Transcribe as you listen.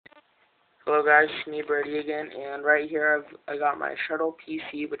Hello guys, it's me Brady again, and right here I got my Shuttle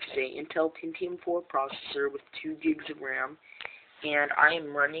PC, which is a Intel Pentium 4 processor with 2 gigs of RAM, and I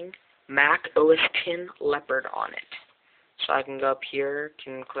am running Mac OS X Leopard on it. So I can go up here,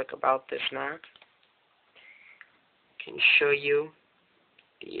 can click about this Mac, can show you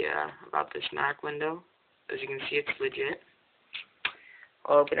the about this Mac window. As you can see, it's legit.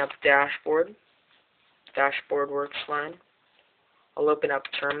 I'll open up the dashboard. Dashboard works fine. I'll open up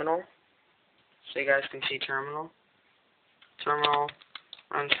Terminal, so you guys can see Terminal. Terminal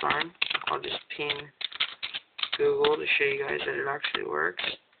runs fine. I'll just ping Google to show you guys that it actually works.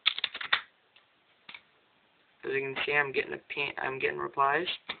 As you can see, I'm getting replies.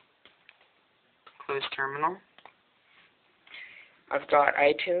 Close Terminal. I've got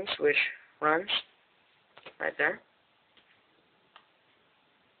iTunes, which runs right there.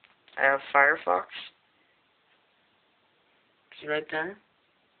 I have Firefox. It's right there.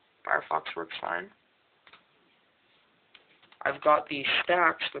 Firefox works fine. I've got these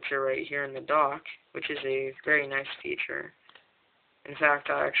stacks, which are right here in the dock, which is a very nice feature. In fact,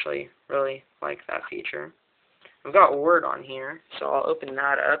 I actually really like that feature. I've got Word on here, so I'll open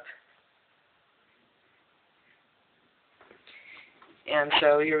that up. And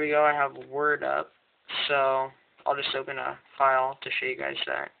so here we go, I have Word up. So I'll just open a file to show you guys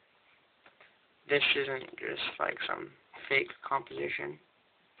that this isn't just like some fake composition.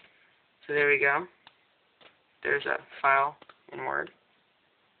 So there we go. There's a file in Word.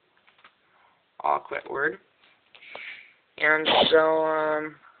 I'll quit Word. And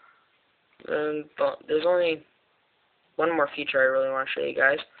so there's only one more feature I really want to show you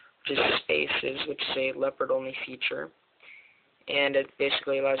guys, which is Spaces, which is a Leopard only feature. And it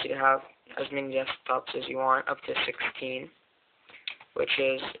basically allows you to have as many desktops as you want, up to 16, which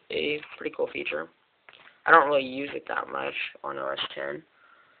is a pretty cool feature. I don't really use it that much on OS X.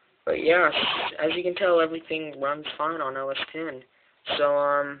 But yeah, as you can tell, everything runs fine on OS X.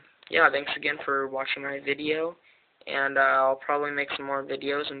 So, yeah, thanks again for watching my video. And I'll probably make some more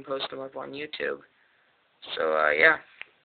videos and post them up on YouTube. So, yeah.